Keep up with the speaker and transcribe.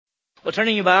Well,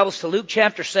 turning your Bibles to Luke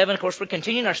chapter 7. Of course, we're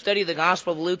continuing our study of the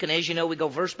Gospel of Luke, and as you know, we go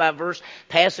verse by verse,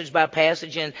 passage by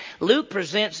passage, and Luke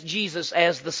presents Jesus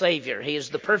as the Savior. He is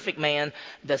the perfect man,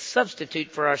 the substitute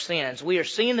for our sins. We are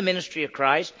seeing the ministry of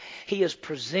Christ. He is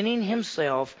presenting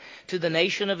himself to the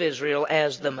nation of Israel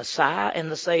as the Messiah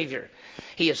and the Savior.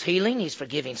 He is healing, he's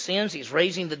forgiving sins, he's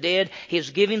raising the dead, he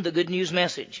is giving the good news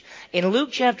message. In Luke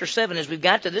chapter 7, as we've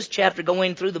got to this chapter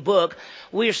going through the book,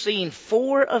 we are seeing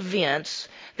 4 events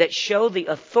that show the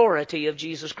authority of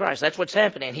Jesus Christ. That's what's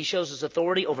happening. He shows his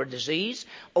authority over disease,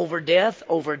 over death,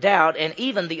 over doubt, and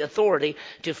even the authority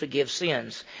to forgive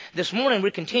sins. This morning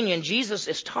we're continuing. Jesus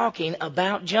is talking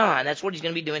about John. That's what he's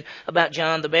going to be doing about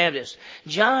John the Baptist.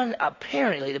 John,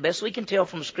 apparently, the best we can tell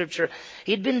from Scripture,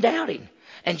 he'd been doubting.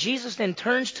 And Jesus then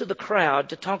turns to the crowd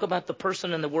to talk about the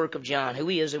person and the work of John, who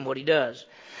he is and what he does.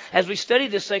 As we study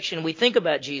this section, we think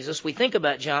about Jesus, we think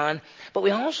about John, but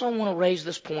we also want to raise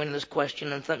this point and this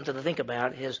question and something to think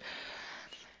about is,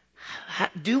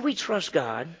 do we trust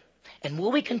God, and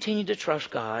will we continue to trust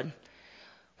God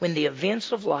when the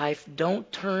events of life don't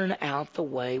turn out the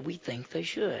way we think they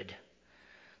should?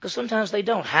 Because sometimes they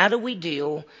don't. How do we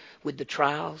deal with the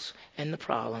trials and the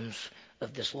problems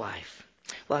of this life?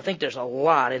 Well, I think there's a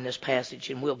lot in this passage,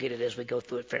 and we'll get it as we go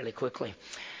through it fairly quickly.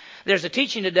 There's a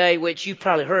teaching today which you've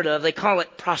probably heard of. They call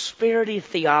it prosperity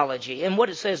theology. And what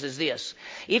it says is this.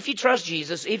 If you trust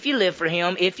Jesus, if you live for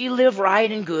him, if you live right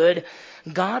and good,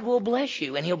 God will bless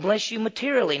you, and he'll bless you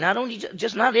materially. Not only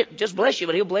just bless you,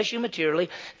 but he'll bless you materially.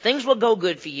 Things will go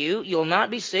good for you. You'll not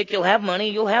be sick. You'll have money.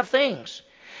 You'll have things.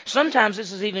 Sometimes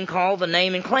this is even called the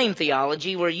name and claim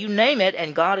theology, where you name it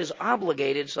and God is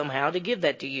obligated somehow to give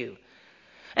that to you.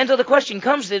 And so the question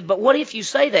comes then, but what if you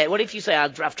say that? What if you say,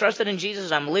 I've trusted in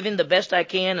Jesus, I'm living the best I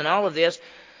can and all of this,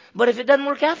 but if it doesn't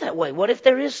work out that way, what if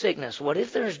there is sickness? What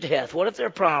if there's death? What if there are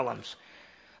problems?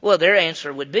 Well, their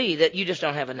answer would be that you just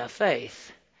don't have enough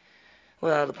faith.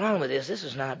 Well, the problem with this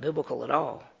is not biblical at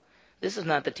all. This is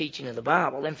not the teaching of the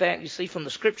Bible. In fact, you see from the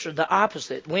Scripture the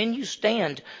opposite. When you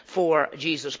stand for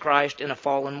Jesus Christ in a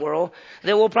fallen world,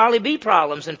 there will probably be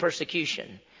problems and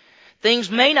persecution.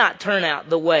 Things may not turn out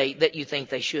the way that you think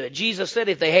they should. Jesus said,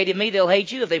 if they hated me, they'll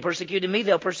hate you. If they persecuted me,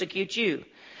 they'll persecute you.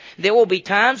 There will be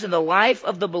times in the life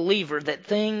of the believer that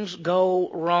things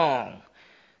go wrong,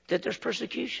 that there's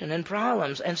persecution and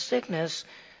problems and sickness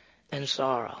and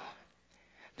sorrow.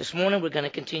 This morning we're going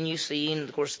to continue seeing,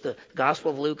 of course, the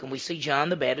Gospel of Luke, and we see John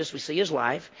the Baptist. We see his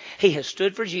life. He has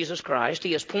stood for Jesus Christ.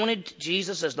 He has pointed to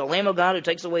Jesus as the Lamb of God who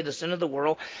takes away the sin of the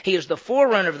world. He is the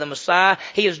forerunner of the Messiah.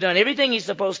 He has done everything he's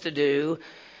supposed to do.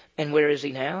 And where is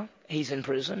he now? He's in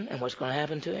prison. And what's going to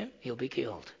happen to him? He'll be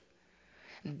killed.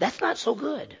 That's not so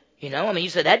good. You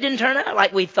said that didn't turn out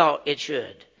like we thought it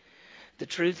should. The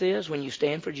truth is, when you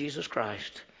stand for Jesus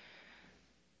Christ,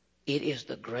 it is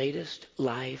the greatest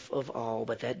life of all,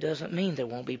 but that doesn't mean there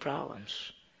won't be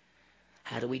problems.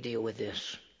 How do we deal with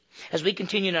this? As we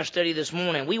continue in our study this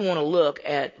morning, we want to look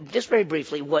at, just very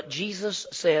briefly, what Jesus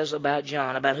says about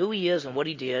John, about who he is and what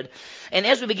he did. And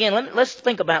as we begin, let's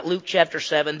think about Luke chapter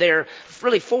 7. There are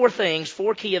really 4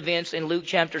 key events in Luke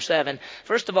chapter 7.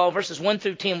 First of all, verses 1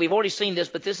 through 10, we've already seen this,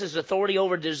 but this is authority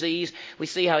over disease. We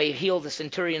see how he healed the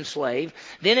centurion slave.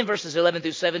 Then in verses 11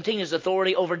 through 17 is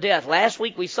authority over death. Last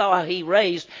week we saw how he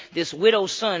raised this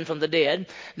widow's son from the dead.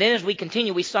 Then as we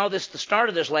continue, we saw this, the start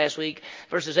of this last week,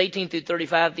 verses 18 through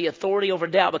 35, the authority over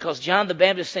doubt, because John the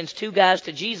Baptist sends 2 guys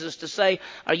to Jesus to say,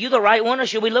 are you the right one or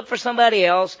should we look for somebody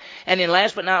else? And then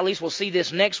last but not least, we'll see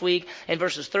this next week in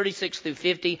verses 36 through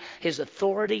 50, his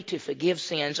authority to forgive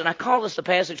sins. And I call this the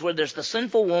passage where there's the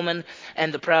sinful woman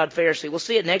and the proud Pharisee. We'll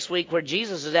see it next week where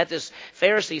Jesus is at this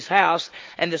Pharisee's house,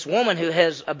 and this woman who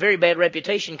has a very bad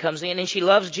reputation comes in, and she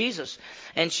loves Jesus.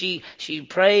 And she's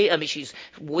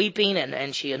weeping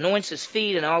and she anoints his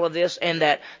feet and all of this. And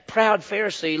that proud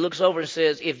Pharisee looks over and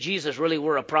says, if Jesus really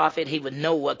were a prophet, he would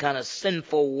know what kind of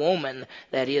sinful woman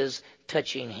that is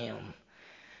touching him.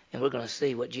 And we're going to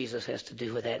see what Jesus has to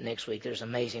do with that next week. There's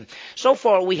amazing. So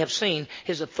far, we have seen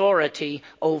his authority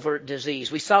over disease.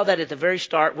 We saw that at the very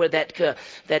start where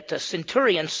that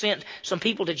centurion sent some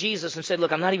people to Jesus and said,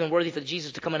 look, I'm not even worthy for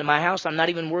Jesus to come into my house. I'm not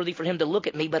even worthy for him to look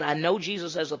at me, but I know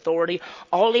Jesus has authority.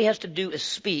 All he has to do is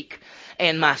speak,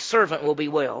 and my servant will be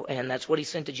well. And that's what he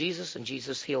sent to Jesus, and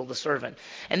Jesus healed the servant.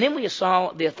 And then we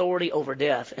saw the authority over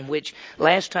death, in which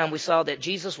last time we saw that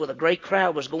Jesus with a great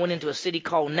crowd was going into a city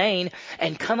called Nain,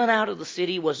 and coming out of the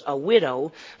city was a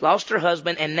widow, lost her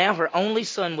husband, and now her only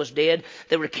son was dead.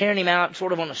 They were carrying him out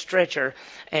sort of on a stretcher.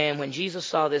 And when Jesus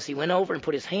saw this, he went over and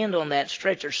put his hand on that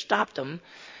stretcher, stopped him,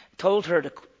 told her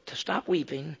to stop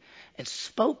weeping, and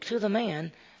spoke to the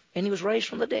man, And he was raised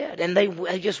from the dead. And they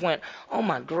just went, oh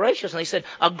my gracious. And they said,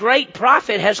 a great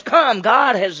prophet has come.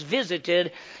 God has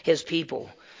visited his people.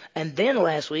 And then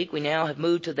last week, we now have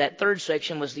moved to that third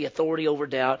section, was the authority over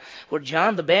doubt, where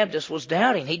John the Baptist was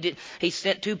doubting. He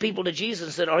sent two people to Jesus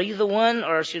and said, are you the one,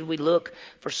 or should we look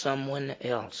for someone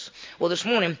else? Well, this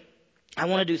morning, I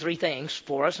want to do three things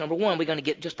for us. Number one, we're going to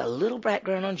get just a little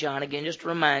background on John again, just to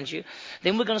remind you.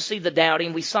 Then we're going to see the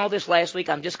doubting. We saw this last week.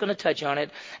 I'm just going to touch on it.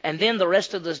 And then the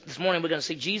rest of this morning, we're going to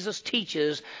see Jesus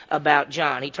teaches about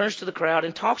John. He turns to the crowd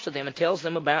and talks to them and tells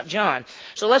them about John.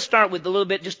 So let's start with a little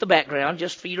bit, just the background,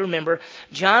 just for you to remember.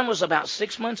 John was about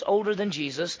 6 months older than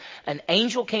Jesus. An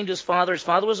angel came to his father. His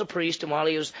father was a priest, and while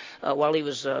he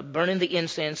was burning the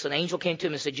incense, an angel came to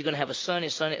him and said, you're going to have a son.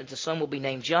 The son will be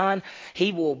named John.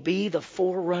 He will be the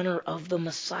forerunner of the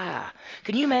Messiah.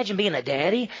 Can you imagine being a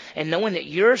daddy and knowing that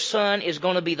your son is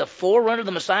going to be the forerunner of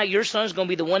the Messiah? Your son's going to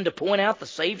be the one to point out the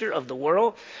Savior of the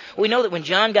world. We know that when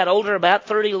John got older, about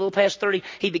 30, a little past 30,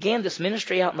 he began this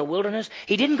ministry out in the wilderness.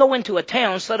 He didn't go into a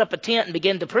town, set up a tent, and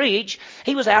begin to preach.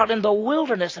 He was out in the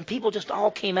wilderness, and people just all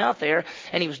came out there,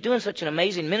 and he was doing such an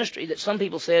amazing ministry that some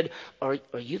people said, are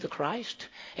you the Christ?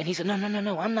 And he said, no,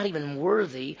 I'm not even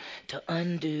worthy to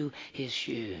undo his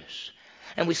shoes.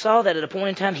 And we saw that at a point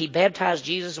in time, he baptized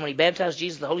Jesus. And when he baptized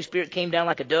Jesus, the Holy Spirit came down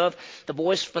like a dove. The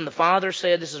voice from the Father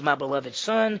said, this is my beloved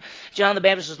Son. John the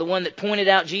Baptist is the one that pointed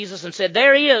out Jesus and said,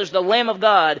 there he is, the Lamb of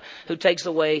God who takes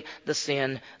away the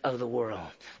sin of the world.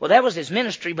 Well, that was his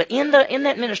ministry. But in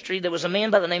that ministry, there was a man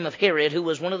by the name of Herod, who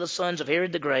was one of the sons of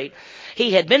Herod the Great.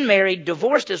 He had been married,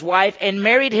 divorced his wife, and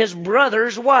married his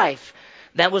brother's wife.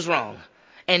 That was wrong.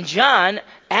 And John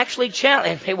actually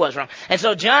challenged, it was wrong. And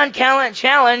so John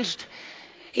challenged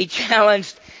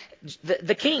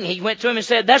the king. He went to him and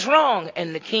said, that's wrong.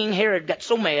 And the king, Herod, got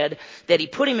so mad that he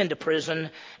put him into prison.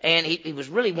 And he was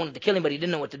really wanted to kill him, but he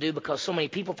didn't know what to do because so many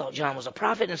people thought John was a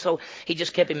prophet. And so he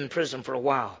just kept him in prison for a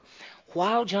while.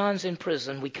 While John's in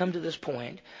prison, we come to this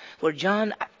point where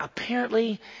John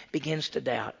apparently begins to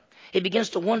doubt. He begins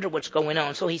to wonder what's going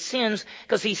on. So he sends,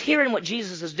 because he's hearing what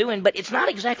Jesus is doing, but it's not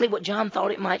exactly what John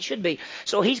thought it should be.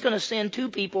 So he's going to send two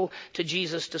people to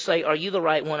Jesus to say, are you the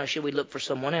right one, or should we look for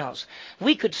someone else?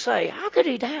 We could say, how could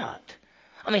he doubt?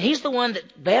 I mean, he's the one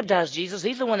that baptized Jesus.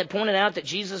 He's the one that pointed out that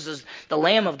Jesus is the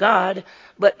Lamb of God.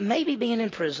 But maybe being in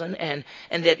prison and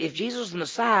that if Jesus is the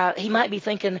Messiah, he might be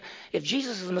thinking, if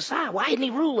Jesus is the Messiah, why isn't he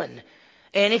ruling?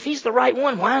 And if he's the right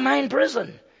one, why am I in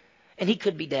prison? And he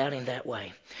could be doubting that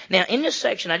way. Now, in this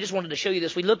section, I just wanted to show you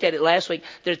this. We looked at it last week.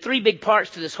 There are three big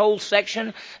parts to this whole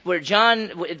section where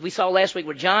we saw last week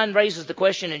where John raises the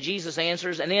question and Jesus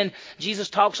answers. And then Jesus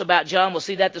talks about John. We'll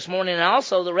see that this morning. And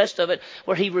also the rest of it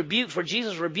where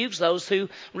Jesus rebukes those who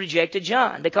rejected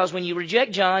John. Because when you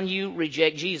reject John, you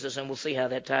reject Jesus. And we'll see how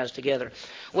that ties together.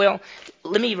 Well,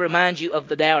 let me remind you of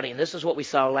the doubting. This is what we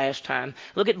saw last time.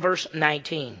 Look at verse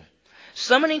 19.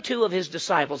 Summoning two of his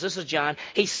disciples, this is John,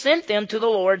 he sent them to the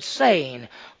Lord, saying,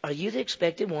 are you the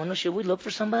expected one, or should we look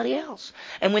for somebody else?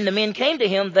 And when the men came to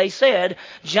him, they said,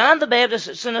 John the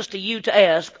Baptist sent us to you to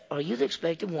ask, are you the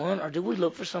expected one, or do we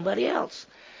look for somebody else?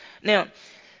 Now,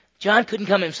 John couldn't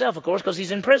come himself, of course, because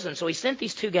he's in prison. So he sent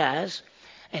these two guys.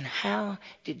 And how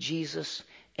did Jesus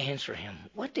answer him?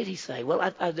 What did he say?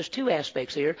 Well, there's two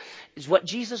aspects here. It's what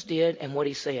Jesus did and what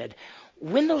he said.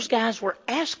 When those guys were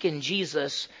asking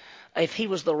Jesus if he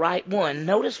was the right one,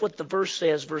 notice what the verse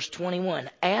says, verse 21.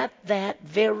 At that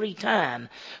very time,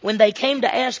 when they came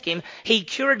to ask him, he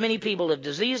cured many people of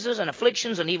diseases and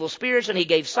afflictions and evil spirits, and he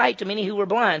gave sight to many who were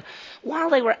blind. While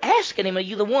they were asking him, are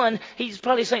you the one? He's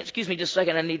probably saying, excuse me just a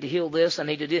second, I need to heal this, I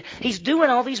need to do. He's doing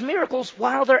all these miracles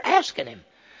while they're asking him.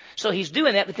 So he's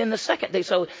doing that within the second day.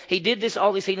 So he did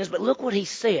all these healings, but look what he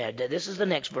said. This is the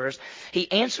next verse.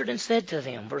 He answered and said to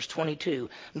them, verse 22,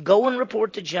 go and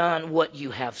report to John what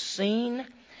you have seen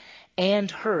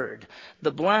and heard.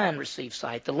 The blind receive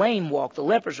sight, the lame walk, the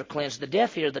lepers are cleansed, the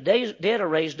deaf hear, the dead are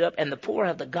raised up, and the poor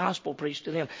have the gospel preached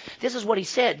to them. This is what he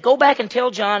said. Go back and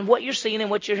tell John what you're seeing and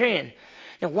what you're hearing.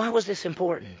 Now, why was this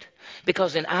important?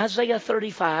 Because in Isaiah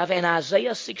 35 and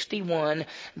Isaiah 61,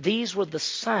 these were the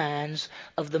signs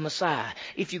of the Messiah.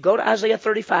 If you go to Isaiah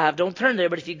 35, don't turn there,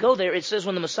 but if you go there, it says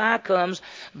when the Messiah comes,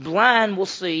 blind will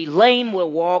see, lame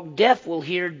will walk, deaf will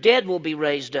hear, dead will be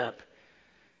raised up.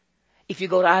 If you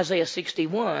go to Isaiah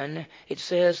 61, it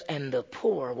says, and the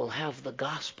poor will have the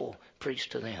gospel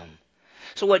preached to them.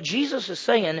 So what Jesus is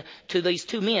saying to these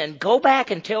two men, go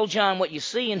back and tell John what you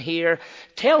see and hear.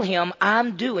 Tell him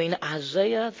I'm doing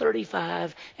Isaiah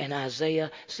 35 and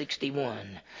Isaiah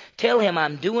 61. Tell him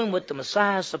I'm doing what the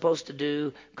Messiah is supposed to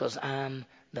do because I'm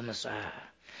the Messiah.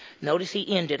 Notice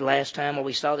he ended last time, or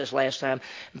we saw this last time,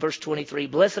 verse 23.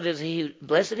 Blessed is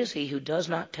he who does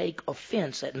not take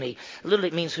offense at me. Literally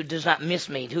it means who does not miss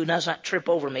me, who does not trip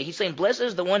over me. He's saying, blessed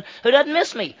is the one who doesn't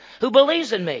miss me, who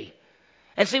believes in me.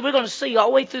 And see, we're going to see all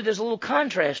the way through this little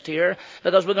contrast here,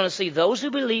 because we're going to see those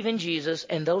who believe in Jesus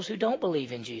and those who don't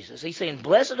believe in Jesus. He's saying,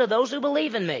 blessed are those who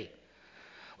believe in me.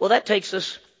 Well, that takes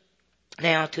us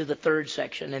now to the third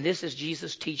section, and this is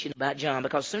Jesus teaching about John,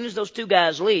 because as soon as those two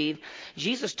guys leave,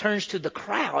 Jesus turns to the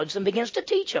crowds and begins to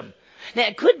teach them. Now,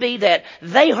 it could be that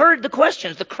they heard the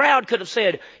questions. The crowd could have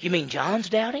said, you mean John's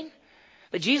doubting?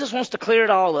 But Jesus wants to clear it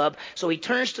all up, so he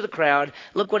turns to the crowd.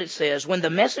 Look what it says. When the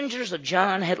messengers of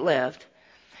John had left,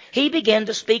 he began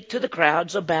to speak to the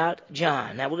crowds about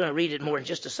John. Now, we're going to read it more in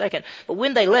just a second. But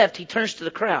when they left, he turns to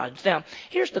the crowds. Now,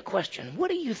 here's the question. What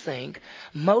do you think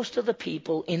most of the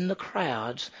people in the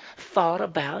crowds thought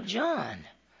about John?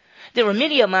 There were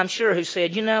many of them, I'm sure, who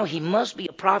said, he must be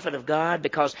a prophet of God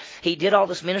because he did all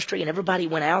this ministry and everybody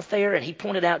went out there and he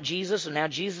pointed out Jesus and now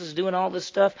Jesus is doing all this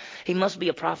stuff. He must be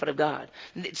a prophet of God.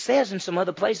 It says in some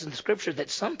other places in the Scripture that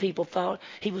some people thought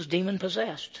he was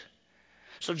demon-possessed.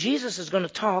 So Jesus is going to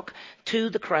talk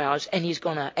to the crowds, and he's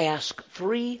going to ask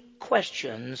 3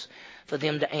 questions for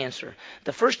them to answer.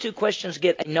 The first 2 questions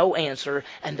get a no answer,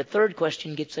 and the third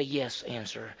question gets a yes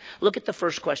answer. Look at the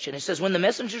first question. It says, when the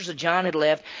messengers of John had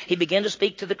left, he began to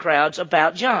speak to the crowds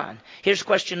about John. Here's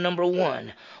question number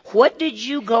 1. What did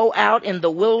you go out in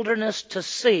the wilderness to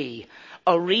see?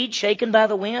 A reed shaken by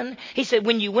the wind? He said,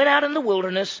 when you went out in the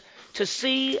wilderness to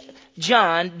see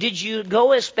John, did you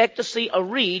go expect to see a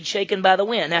reed shaken by the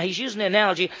wind? Now, he's using an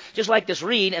analogy just like this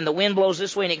reed, and the wind blows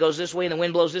this way, and it goes this way, and the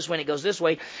wind blows this way, and it goes this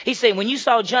way. He's saying, when you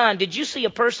saw John, did you see a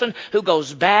person who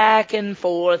goes back and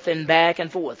forth and back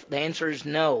and forth? The answer is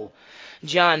no.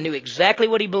 John knew exactly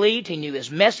what he believed. He knew his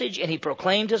message, and he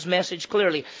proclaimed his message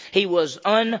clearly. He was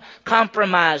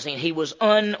uncompromising. He was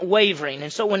unwavering.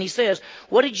 And so when he says,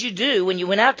 what did you do when you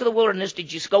went out to the wilderness?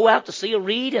 Did you go out to see a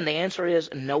reed? And the answer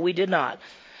is, no, we did not.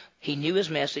 He knew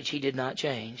his message. He did not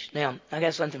change. Now, I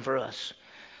got something for us.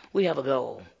 We have a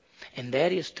goal, and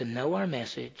that is to know our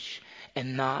message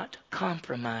and not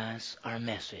compromise our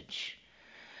message.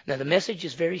 Now, the message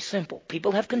is very simple.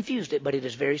 People have confused it, but it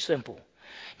is very simple.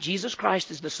 Jesus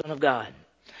Christ is the Son of God.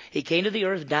 He came to the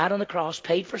earth, died on the cross,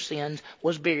 paid for sins,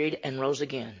 was buried, and rose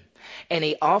again. And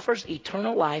he offers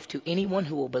eternal life to anyone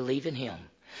who will believe in him.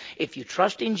 If you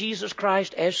trust in Jesus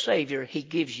Christ as Savior, he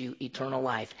gives you eternal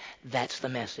life. That's the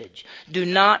message. Do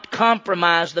not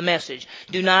compromise the message.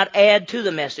 Do not add to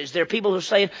the message. There are people who are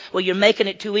saying, well, you're making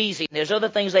it too easy. There's other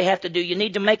things they have to do. You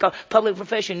need to make a public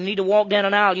profession. You need to walk down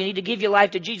an aisle. You need to give your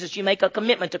life to Jesus. You make a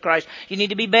commitment to Christ. You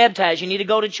need to be baptized. You need to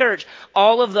go to church.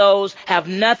 All of those have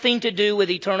nothing to do with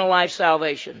eternal life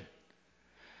salvation.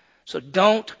 So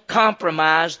don't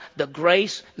compromise the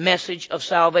grace message of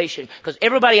salvation. Because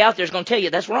everybody out there is going to tell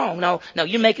you that's wrong. No,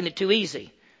 you're making it too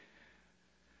easy.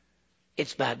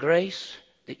 It's by grace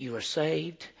that you are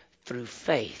saved through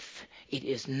faith. It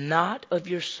is not of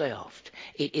yourself.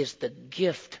 It is the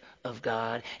gift of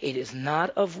God. It is not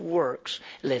of works,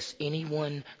 lest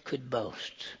anyone could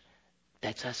boast.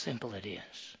 That's how simple it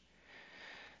is.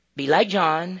 Be like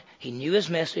John. He knew his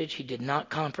message. He did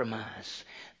not compromise.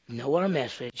 Know our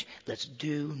message. Let's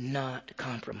do not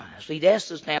compromise. He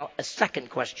asks us now a second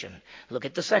question. Look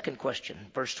at the second question,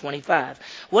 verse 25.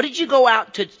 What did you go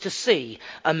out to see?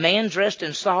 A man dressed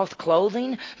in soft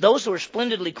clothing? Those who are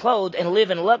splendidly clothed and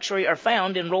live in luxury are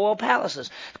found in royal palaces.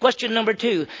 Question number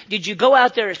 2. Did you go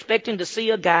out there expecting to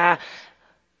see a guy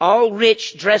all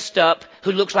rich, dressed up,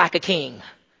 who looks like a king?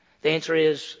 The answer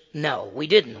is no, we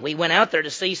didn't. We went out there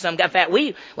to see some guy. In fact,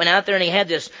 we went out there and he had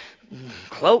this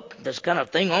cloak, this kind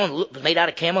of thing on, was made out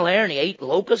of camel hair, and he ate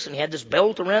locusts, and he had this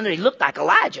belt around it. He looked like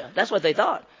Elijah. That's what they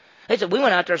thought. They said, we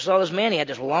went out there and saw this man. He had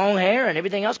this long hair and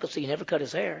everything else. Because see, he never cut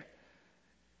his hair.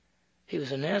 He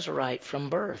was a Nazarite from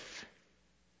birth.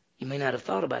 You may not have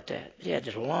thought about that. He had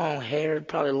this long hair,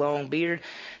 probably long beard,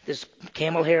 this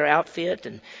camel hair outfit,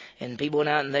 and people went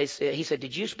out and he said,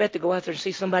 did you expect to go out there and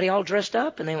see somebody all dressed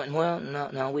up? And they went, well,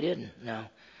 no, we didn't. No.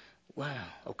 Wow,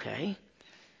 okay.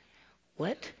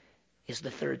 What is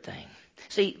the third thing?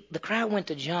 See, the crowd went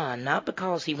to John not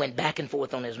because he went back and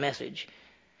forth on his message.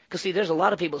 Because see, there's a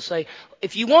lot of people who say,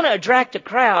 if you want to attract a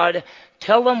crowd,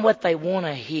 tell them what they want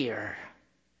to hear.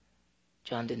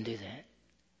 John didn't do that.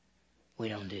 We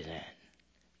don't do that.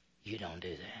 You don't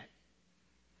do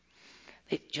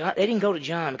that. They didn't go to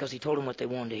John because he told them what they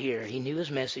wanted to hear. He knew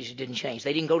his message. It didn't change.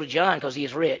 They didn't go to John because he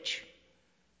is rich.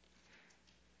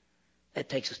 That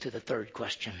takes us to the third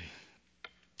question.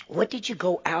 What did you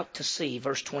go out to see?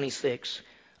 Verse 26.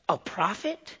 A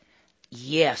prophet?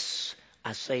 Yes,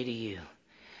 I say to you,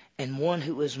 and one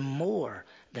who is more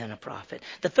than a prophet.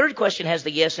 The third question has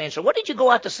the yes answer. What did you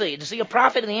go out to see? To see a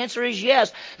prophet? And the answer is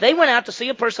yes. They went out to see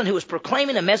a person who was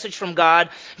proclaiming a message from God.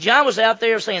 John was out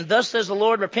there saying, thus says the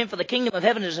Lord, repent, for the kingdom of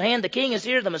heaven is at hand. The king is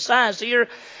here. The Messiah is here.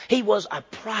 He was a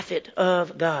prophet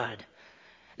of God.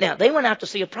 Now, they went out to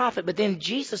see a prophet, but then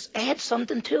Jesus adds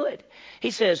something to it.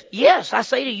 He says, yes, I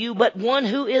say to you, but one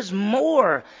who is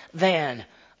more than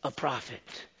a prophet.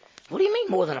 What do you mean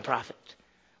more than a prophet?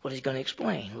 Well, he's going to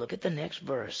explain. Look at the next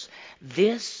verse.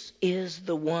 This is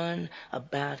the one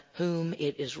about whom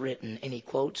it is written. And he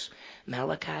quotes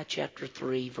Malachi chapter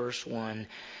 3, verse 1.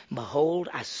 Behold,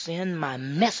 I send my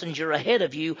messenger ahead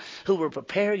of you who will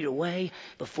prepare your way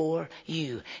before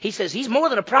you. He says he's more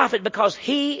than a prophet because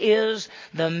he is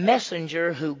the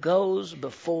messenger who goes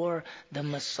before the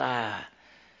Messiah.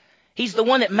 He's the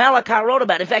one that Malachi wrote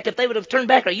about. In fact, if they would have turned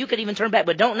back, or you could even turn back,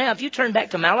 but don't now. If you turn back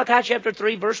to Malachi chapter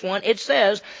 3, verse 1, it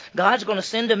says God's going to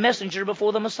send a messenger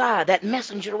before the Messiah. That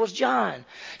messenger was John.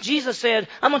 Jesus said,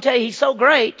 I'm going to tell you, he's so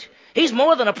great. He's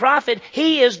more than a prophet.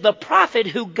 He is the prophet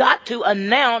who got to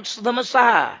announce the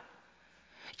Messiah.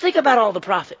 Think about all the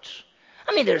prophets.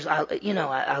 I mean, there's,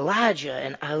 Elijah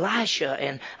and Elisha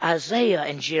and Isaiah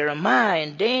and Jeremiah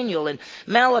and Daniel and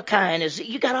Malachi and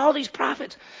you got all these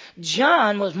prophets.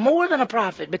 John was more than a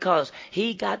prophet because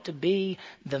he got to be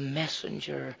the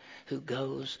messenger who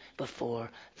goes before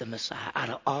the Messiah. Out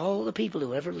of all the people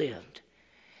who ever lived,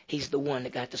 he's the one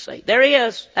that got to say, there he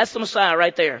is. That's the Messiah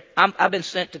right there. I've been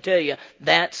sent to tell you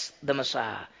that's the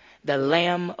Messiah, the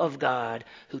Lamb of God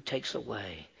who takes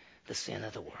away the sin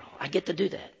of the world. I get to do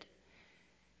that.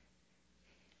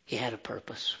 He had a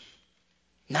purpose.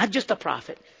 Not just a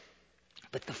prophet,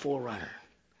 but the forerunner.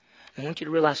 I want you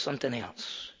to realize something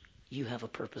else. You have a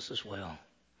purpose as well.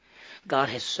 God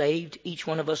has saved each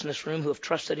one of us in this room who have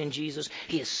trusted in Jesus.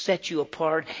 He has set you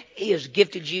apart. He has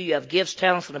gifted you. You have gifts,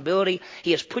 talents, and ability.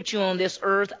 He has put you on this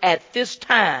earth at this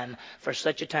time for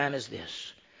such a time as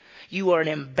this. You are an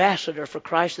ambassador for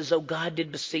Christ as though God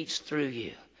did beseech through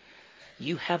you.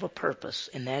 You have a purpose,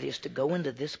 and that is to go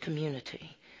into this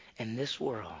community and this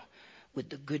world with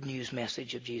the good news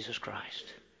message of Jesus Christ.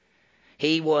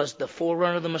 He was the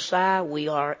forerunner of the Messiah. We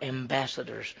are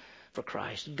ambassadors for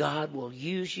Christ. God will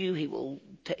use you. He will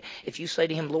if you say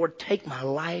to him, Lord, take my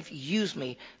life, use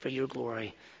me for your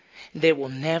glory. There will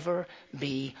never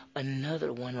be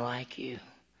another one like you.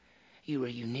 You are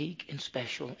unique and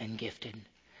special and gifted.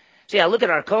 See, I look at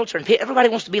our culture and everybody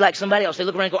wants to be like somebody else. They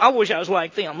look around and go, I wish I was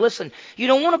like them. Listen, you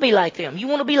don't want to be like them. You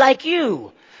want to be like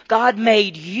you. God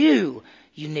made you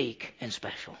unique and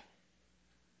special.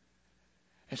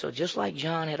 And so just like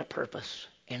John had a purpose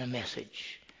and a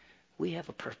message, we have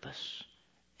a purpose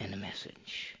and a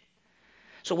message.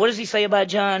 So what does he say about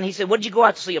John? He said, what did you go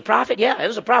out to see? A prophet? Yeah, it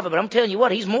was a prophet, but I'm telling you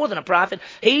what, he's more than a prophet.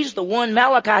 He's the one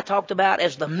Malachi talked about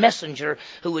as the messenger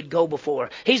who would go before.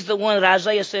 He's the one that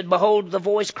Isaiah said, behold the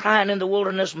voice crying in the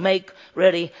wilderness, make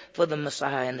ready for the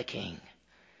Messiah and the King.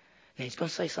 And he's going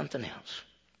to say something else.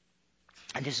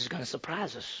 And this is going to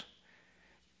surprise us.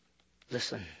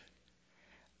 Listen,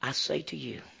 I say to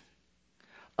you,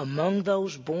 among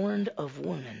those born of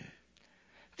woman,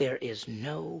 there is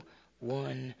no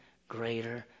one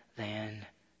greater than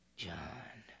John.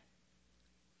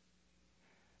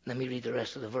 Let me read the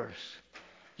rest of the verse.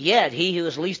 Yet he who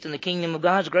is least in the kingdom of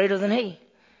God is greater than he.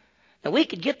 Now we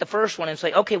could get the first one and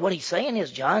say, okay, what he's saying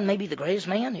is John may be the greatest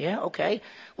man. Yeah, okay.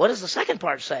 What does the second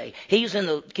part say? He's in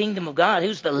the kingdom of God.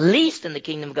 Who's the least in the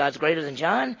kingdom of God is greater than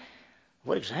John?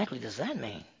 What exactly does that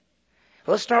mean?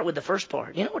 Well, let's start with the first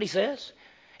part. You know what he says?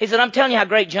 He said, I'm telling you how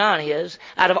great John is.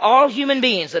 Out of all human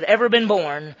beings that have ever been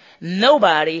born,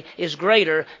 nobody is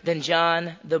greater than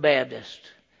John the Baptist.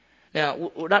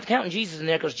 Now, we're not counting Jesus in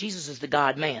there because Jesus is the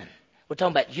God-man. We're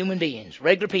talking about human beings,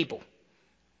 regular people.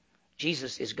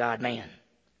 Jesus is God-man.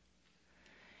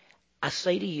 I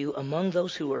say to you, among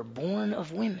those who are born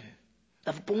of women,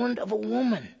 born of a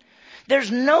woman,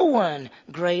 there's no one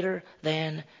greater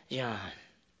than John.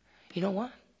 You know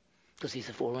why? Because he's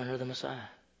the forerunner of the Messiah.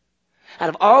 Out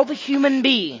of all the human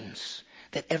beings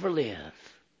that ever live,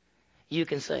 you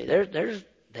can say, there's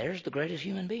the greatest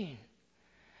human being.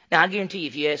 Now, I guarantee you,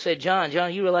 if you said, John,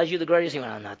 you realize you're the greatest? He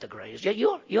went, I'm not the greatest. Yeah,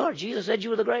 you are. Jesus said you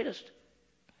were the greatest.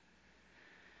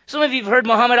 Some of you have heard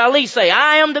Muhammad Ali say,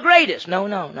 I am the greatest.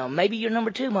 No. Maybe you're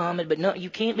number 2, Muhammad, but no, you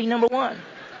can't be number 1.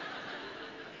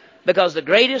 Because the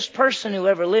greatest person who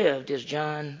ever lived is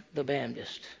John the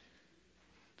Baptist.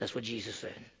 That's what Jesus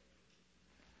said.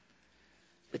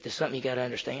 But there's something you got to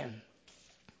understand.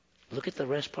 Look at the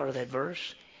rest part of that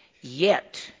verse.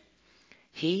 Yet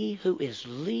he who is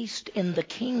least in the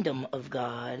kingdom of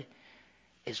God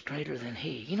is greater than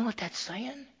he. You know what that's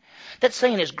saying? That's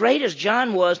saying as great as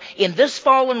John was in this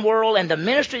fallen world and the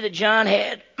ministry that John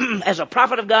had as a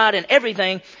prophet of God and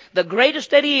everything, the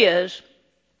greatest that he is,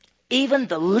 even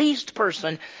the least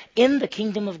person in the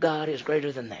kingdom of God is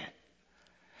greater than that.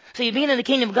 See, being in the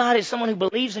kingdom of God is someone who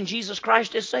believes in Jesus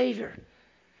Christ as Savior.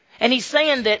 And he's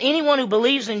saying that anyone who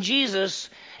believes in Jesus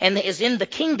and is in the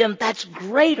kingdom, that's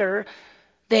greater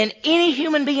than any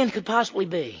human being could possibly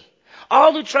be.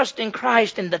 All who trust in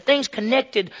Christ and the things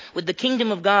connected with the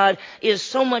kingdom of God is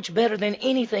so much better than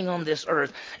anything on this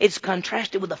earth. It's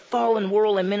contrasted with the fallen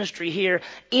world and ministry here.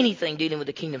 Anything dealing with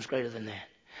the kingdom is greater than that.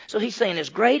 So he's saying as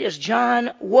great as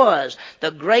John was,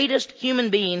 the greatest human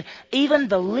being, even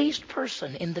the least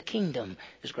person in the kingdom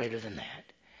is greater than that.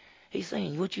 He's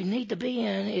saying what you need to be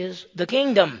in is the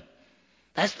kingdom.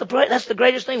 That's the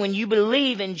greatest thing. When you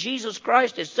believe in Jesus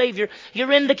Christ as Savior,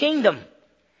 you're in the kingdom.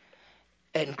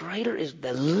 And greater is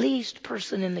the least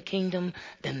person in the kingdom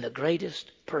than the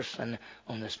greatest person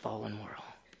on this fallen world.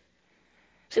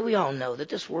 See, we all know that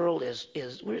this world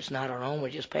it's not our own. We're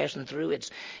just passing through.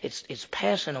 It's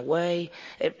passing away.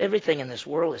 Everything in this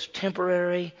world is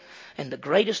temporary. And the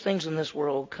greatest things in this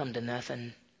world come to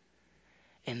nothing.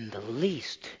 And the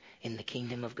least in the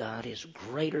kingdom of God is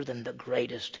greater than the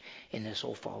greatest in this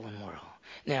old fallen world.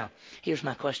 Now, here's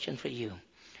my question for you.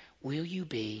 Will you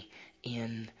be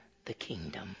in the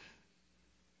kingdom?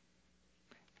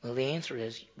 Well, the answer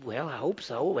is, well, I hope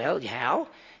so. Well, how?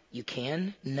 You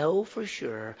can know for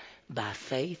sure by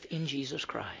faith in Jesus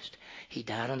Christ. He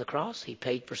died on the cross. He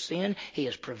paid for sin. He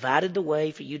has provided the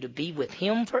way for you to be with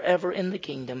Him forever in the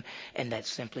kingdom, and that's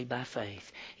simply by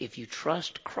faith. If you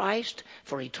trust Christ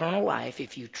for eternal life,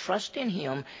 if you trust in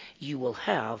Him, you will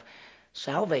have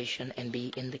salvation and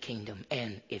be in the kingdom.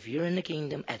 And if you're in the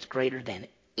kingdom, that's greater than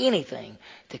anything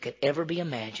that could ever be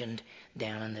imagined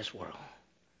down in this world.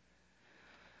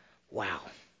 Wow.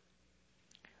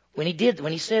 When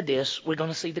he said this, we're going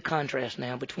to see the contrast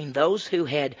now between those who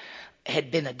had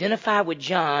been identified with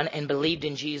John and believed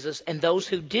in Jesus and those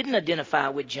who didn't identify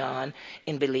with John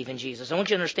and believe in Jesus. I want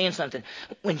you to understand something.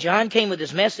 When John came with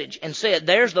his message and said,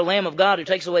 there's the Lamb of God who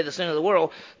takes away the sin of the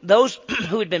world, those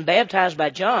who had been baptized by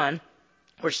John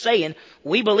were saying,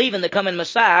 we believe in the coming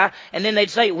Messiah, and then they'd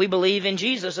say, we believe in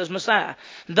Jesus as Messiah.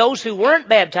 Those who weren't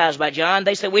baptized by John,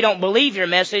 they said, we don't believe your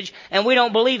message, and we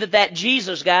don't believe that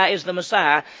Jesus guy is the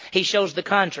Messiah. He shows the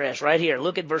contrast right here.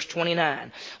 Look at verse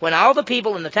 29. When all the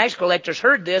people and the tax collectors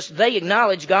heard this, they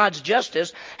acknowledged God's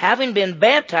justice, having been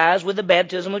baptized with the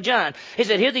baptism of John. He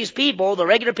said, here these people, the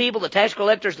regular people, the tax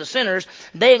collectors, the sinners,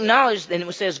 they acknowledged, and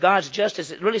it says God's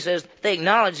justice, it really says they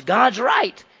acknowledged God's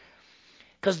right.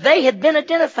 Because they had been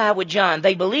identified with John.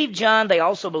 They believed John. They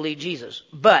also believed Jesus.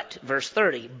 But, verse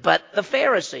 30, but the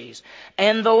Pharisees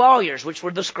and the lawyers, which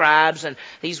were the scribes, and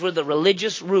these were the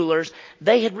religious rulers,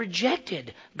 they had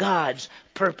rejected God's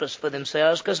purpose for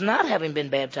themselves because not having been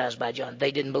baptized by John.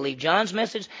 They didn't believe John's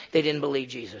message. They didn't believe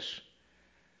Jesus.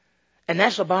 And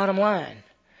that's the bottom line.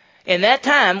 In that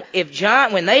time,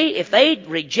 if they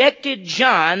rejected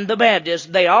John the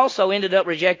Baptist, they also ended up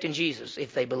rejecting Jesus.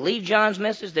 If they believed John's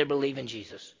message, they believe in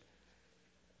Jesus.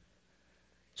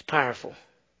 It's powerful.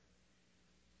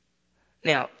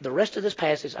 Now, the rest of this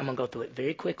passage, I'm going to go through it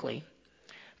very quickly,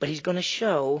 but he's going to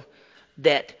show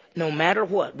that no matter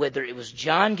what, whether it was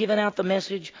John giving out the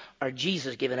message or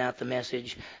Jesus giving out the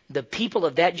message, the people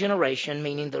of that generation,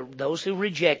 meaning those who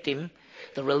reject him,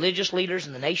 the religious leaders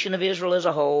and the nation of Israel as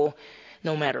a whole,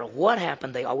 no matter what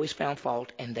happened, they always found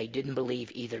fault, and they didn't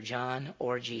believe either John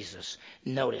or Jesus.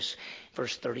 Notice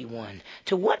verse 31.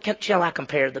 To what shall I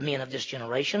compare the men of this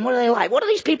generation? What are they like? What are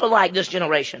these people like, this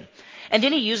generation? And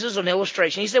then he uses an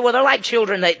illustration. He said, well, they're like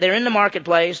children. They're in the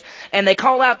marketplace, and they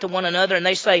call out to one another, and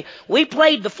they say, we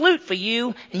played the flute for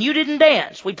you, and you didn't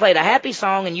dance. We played a happy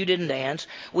song, and you didn't dance.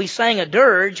 We sang a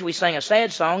dirge. We sang a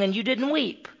sad song, and you didn't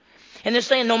weep. And they're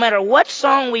saying, no matter what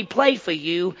song we play for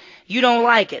you, you don't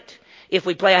like it. If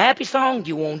we play a happy song,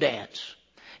 you won't dance.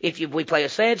 If we play a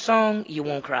sad song, you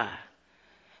won't cry.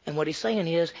 And what he's saying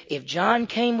is, if John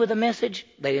came with a message,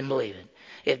 they didn't believe it.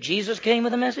 If Jesus came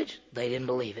with a message, they didn't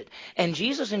believe it. And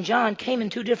Jesus and John came in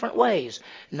two different ways.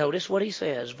 Notice what he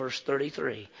says, verse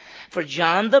 33. For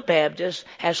John the Baptist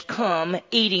has come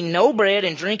eating no bread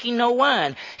and drinking no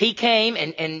wine. He came,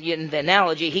 and in the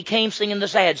analogy, he came singing the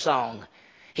sad song.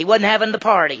 He wasn't having the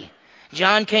party.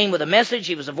 John came with a message.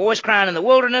 He was a voice crying in the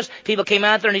wilderness. People came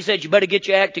out there and he said, you better get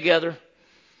your act together.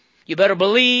 You better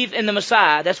believe in the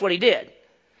Messiah. That's what he did.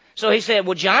 So he said,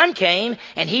 well, John came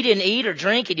and he didn't eat or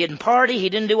drink. He didn't party. He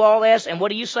didn't do all that. And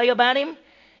what do you say about him?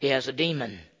 He has a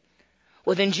demon.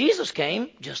 Well, then Jesus came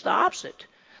just the opposite.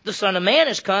 The Son of Man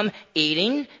has come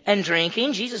eating and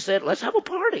drinking. Jesus said, let's have a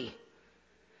party.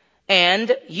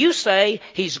 And you say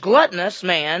he's gluttonous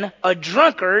man, a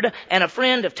drunkard, and a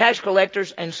friend of tax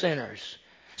collectors and sinners.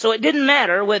 So it didn't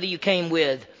matter whether you came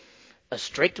with a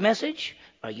strict message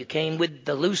or you came with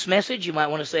the loose message. You might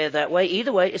want to say it that way.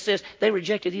 Either way, it says they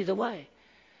rejected either way.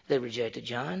 They rejected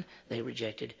John. They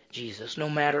rejected Jesus, no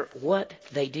matter what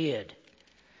they did.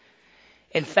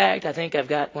 In fact, I think I've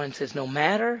got one that says no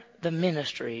matter the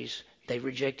ministries, they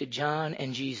rejected John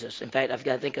and Jesus. In fact,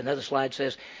 I think another slide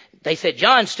says they said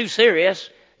John's too serious,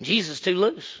 Jesus too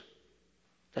loose.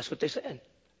 That's what they said.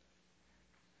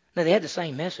 Now, they had the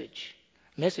same message.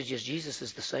 The message is Jesus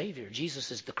is the Savior.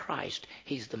 Jesus is the Christ.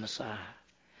 He's the Messiah.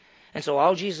 And so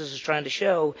all Jesus is trying to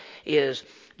show is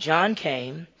John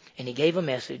came and he gave a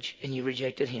message and you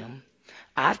rejected him.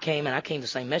 I came the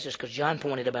same message because John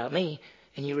pointed about me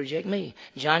and you reject me.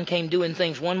 John came doing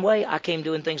things one way. I came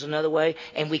doing things another way.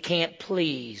 And we can't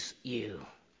please you.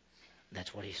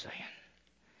 That's what he's saying.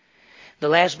 The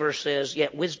last verse says,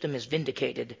 yet wisdom is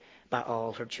vindicated by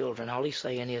all her children. All he's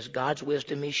saying is God's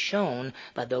wisdom is shown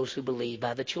by those who believe,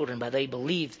 by the children, by they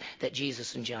believed that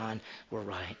Jesus and John were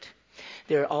right.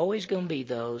 There are always going to be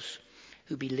those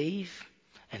who believe,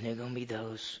 and there are going to be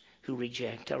those who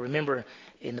reject. I remember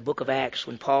in the book of Acts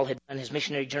when Paul had done his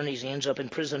missionary journeys, he ends up in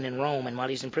prison in Rome. And while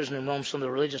he's in prison in Rome, some of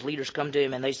the religious leaders come to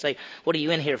him and they say, what are you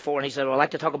in here for? And he said, well, I'd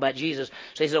like to talk about Jesus.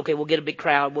 So he said, okay, we'll get a big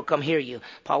crowd. We'll come hear you.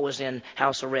 Paul was in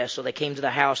house arrest. So they came to the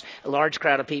house, a large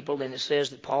crowd of people. And it says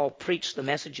that Paul preached the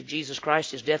message of Jesus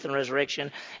Christ, his death and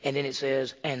resurrection. And then it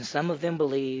says, and some of them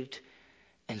believed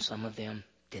and some of them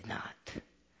did not.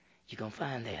 You're going to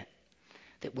find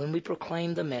that when we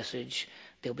proclaim the message,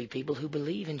 there'll be people who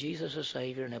believe in Jesus as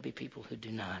Savior, and there'll be people who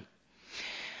do not.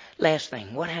 Last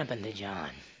thing, what happened to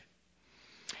John?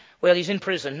 Well, he's in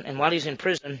prison, and while he's in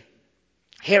prison,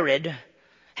 Herod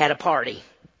had a party.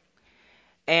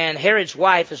 And Herod's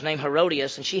wife is named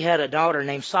Herodias, and she had a daughter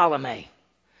named Salome.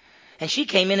 And she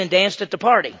came in and danced at the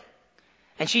party.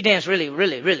 And she danced really,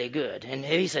 really, really good. And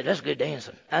he said, that's good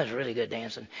dancing. That was really good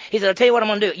dancing. He said, I'll tell you what I'm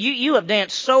going to do. You have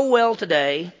danced so well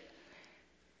today,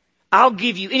 I'll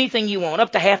give you anything you want,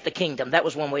 up to half the kingdom. That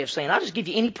was one way of saying, I'll just give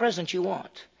you any present you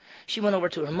want. She went over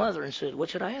to her mother and said, what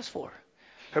should I ask for?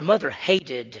 Her mother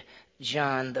hated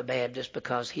John the Baptist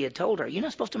because he had told her, you're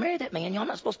not supposed to marry that man. Y'all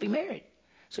not supposed to be married.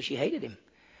 So she hated him.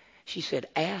 She said,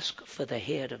 ask for the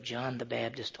head of John the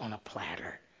Baptist on a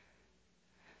platter.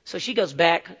 So she goes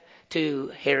back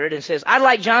to Herod and says, I'd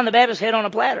like John the Baptist's head on a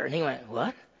platter. And he went,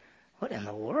 what? What in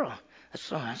the world?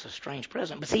 That's a strange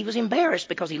present. But see, he was embarrassed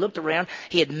because he looked around.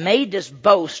 He had made this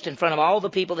boast in front of all the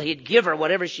people that he'd give her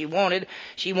whatever she wanted.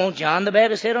 She wanted John the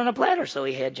Baptist's head on a platter. So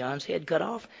he had John's head cut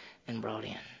off and brought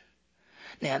in.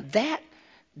 Now, that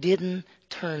didn't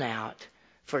turn out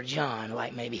for John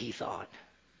like maybe he thought.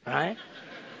 Right?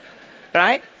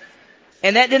 Right?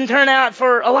 And that didn't turn out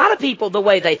for a lot of people the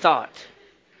way they thought.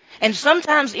 And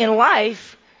sometimes in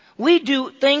life, we do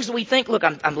things that we think, look,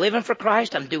 I'm living for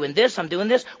Christ. I'm doing this. I'm doing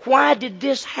this. Why did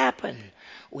this happen?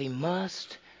 We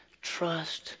must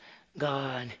trust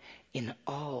God in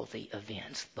all the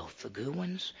events, both the good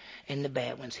ones and the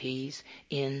bad ones. He's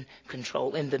in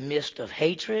control. In the midst of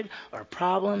hatred or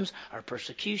problems or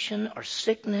persecution or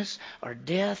sickness or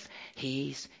death,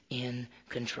 He's in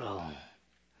control.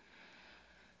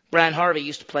 Brian Harvey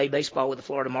used to play baseball with the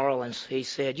Florida Marlins. He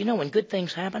said, you know, when good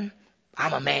things happen,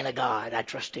 I'm a man of God. I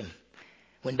trust Him.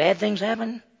 When bad things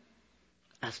happen,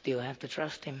 I still have to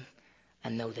trust Him. I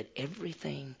know that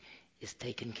everything is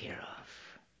taken care of.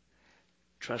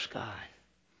 Trust God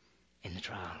in the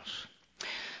trials.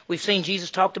 We've seen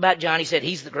Jesus talked about John. He said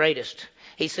he's the greatest.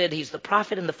 He said he's the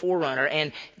prophet and the forerunner.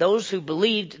 And those who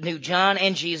believed knew John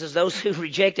and Jesus. Those who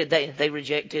rejected, they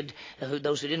rejected.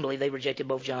 Those who didn't believe, they rejected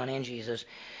both John and Jesus.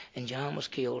 And John was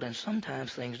killed, and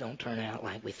sometimes things don't turn out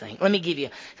like we think. Let me give you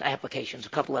applications, a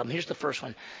couple of them. Here's the first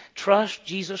one. Trust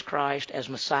Jesus Christ as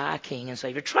Messiah, King, and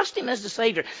Savior. Trust Him as the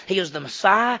Savior. He is the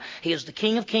Messiah. He is the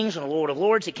King of Kings and the Lord of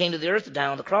Lords. He came to the earth to die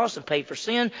on the cross and pay for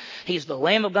sin. He's the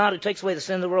Lamb of God who takes away the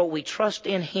sin of the world. We trust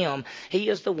in Him. He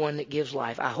is the one that gives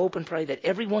life. I hope and pray that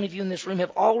every one of you in this room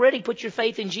have already put your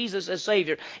faith in Jesus as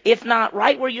Savior. If not,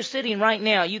 right where you're sitting right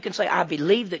now, you can say, I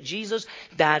believe that Jesus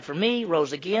died for me,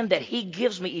 rose again, that He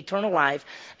gives me eternal life,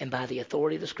 and by the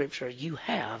authority of the Scripture, you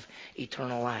have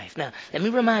eternal life. Now, let me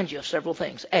remind you of several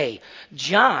things.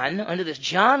 John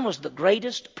was the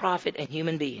greatest prophet and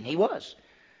human being. He was.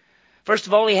 First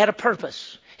of all, he had a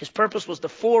purpose. His purpose was the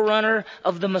forerunner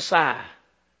of the Messiah.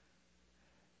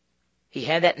 He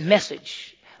had that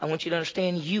message. I want you to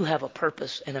understand you have a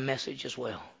purpose and a message as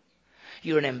well.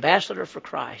 You're an ambassador for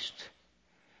Christ.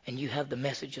 And you have the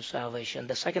message of salvation.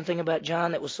 The second thing about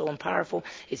John that was so powerful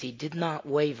is he did not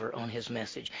waver on his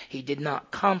message. He did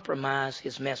not compromise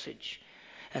his message.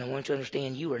 And I want you to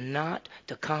understand, you are not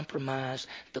to compromise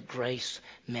the grace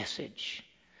message.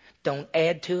 Don't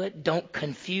add to it. Don't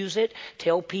confuse it.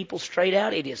 Tell people straight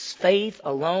out, it is faith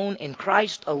alone in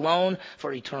Christ alone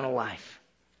for eternal life.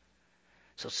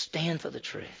 So stand for the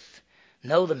truth.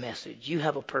 Know the message. You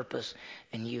have a purpose,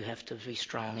 and you have to be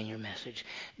strong in your message.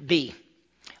 B,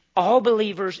 all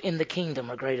believers in the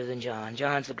kingdom are greater than John.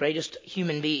 John's the greatest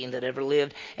human being that ever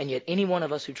lived, and yet any one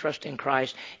of us who trust in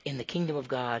Christ in the kingdom of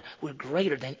God, we're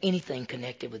greater than anything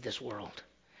connected with this world.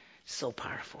 So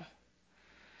powerful.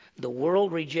 The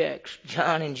world rejects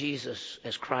John and Jesus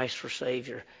as Christ for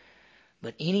Savior,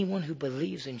 but anyone who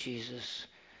believes in Jesus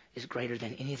is greater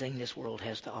than anything this world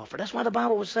has to offer. That's why the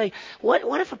Bible would say,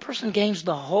 what if a person gains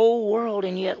the whole world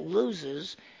and yet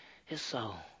loses his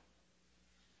soul?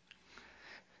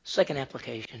 Second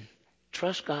application,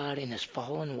 trust God in this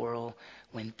fallen world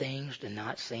when things do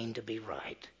not seem to be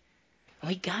right. And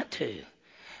we got to.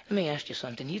 Let me ask you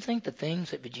something. You think the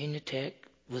things at Virginia Tech,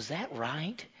 was that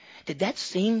right? Did that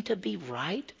seem to be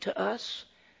right to us?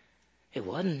 It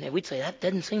wasn't. We'd say, that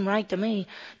doesn't seem right to me.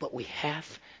 But we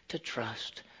have to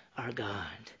trust our God.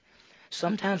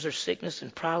 Sometimes there's sickness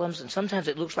and problems, and sometimes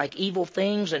it looks like evil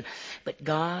things, but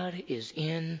God is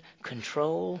in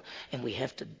control, and we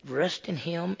have to rest in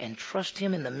Him and trust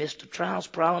Him in the midst of trials,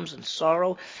 problems, and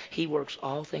sorrow. He works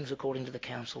all things according to the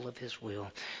counsel of His will.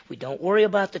 We don't worry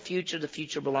about the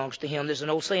future belongs to Him. There's an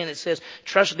old saying that says,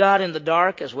 trust God in the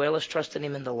dark as well as trusting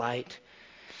Him in the light.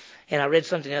 And I read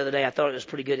something the other day, I thought it was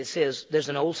pretty good. It says, there's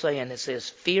an old saying that says,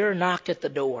 fear knocked at the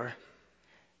door,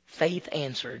 faith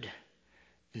answered,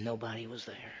 and nobody was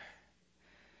there.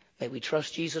 May we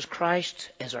trust Jesus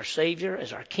Christ as our Savior,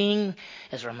 as our King,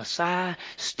 as our Messiah,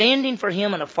 standing for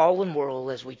Him in a fallen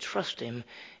world as we trust Him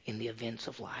in the events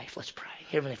of life. Let's pray.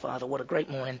 Heavenly Father, what a great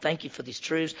morning. Thank you for these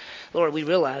truths. Lord, we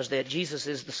realize that Jesus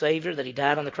is the Savior, that He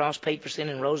died on the cross, paid for sin,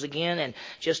 and rose again. And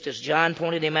just as John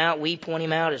pointed Him out, we point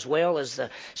Him out as well as the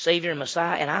Savior and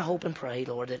Messiah. And I hope and pray,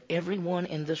 Lord, that everyone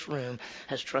in this room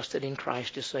has trusted in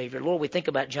Christ as Savior. Lord, we think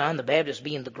about John the Baptist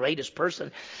being the greatest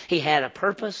person. He had a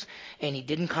purpose, and he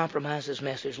didn't compromise his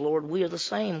message. Lord, we are the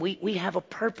same. We have a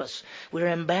purpose. We're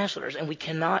ambassadors, and we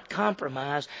cannot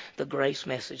compromise the grace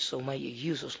message. So may you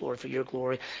use us, Lord, for your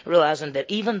glory, realizing that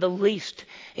even the least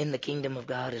in the kingdom of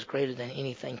God is greater than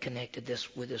anything connected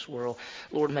with this world.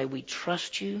 Lord, may we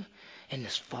trust you in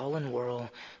this fallen world.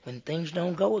 When things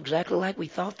don't go exactly like we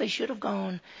thought they should have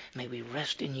gone, may we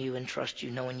rest in you and trust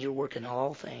you, knowing you're working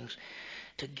all things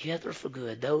together for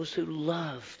good. Those who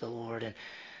love the Lord and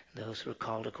those who are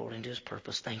called according to His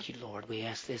purpose. Thank you, Lord. We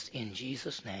ask this in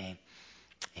Jesus' name.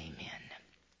 Amen.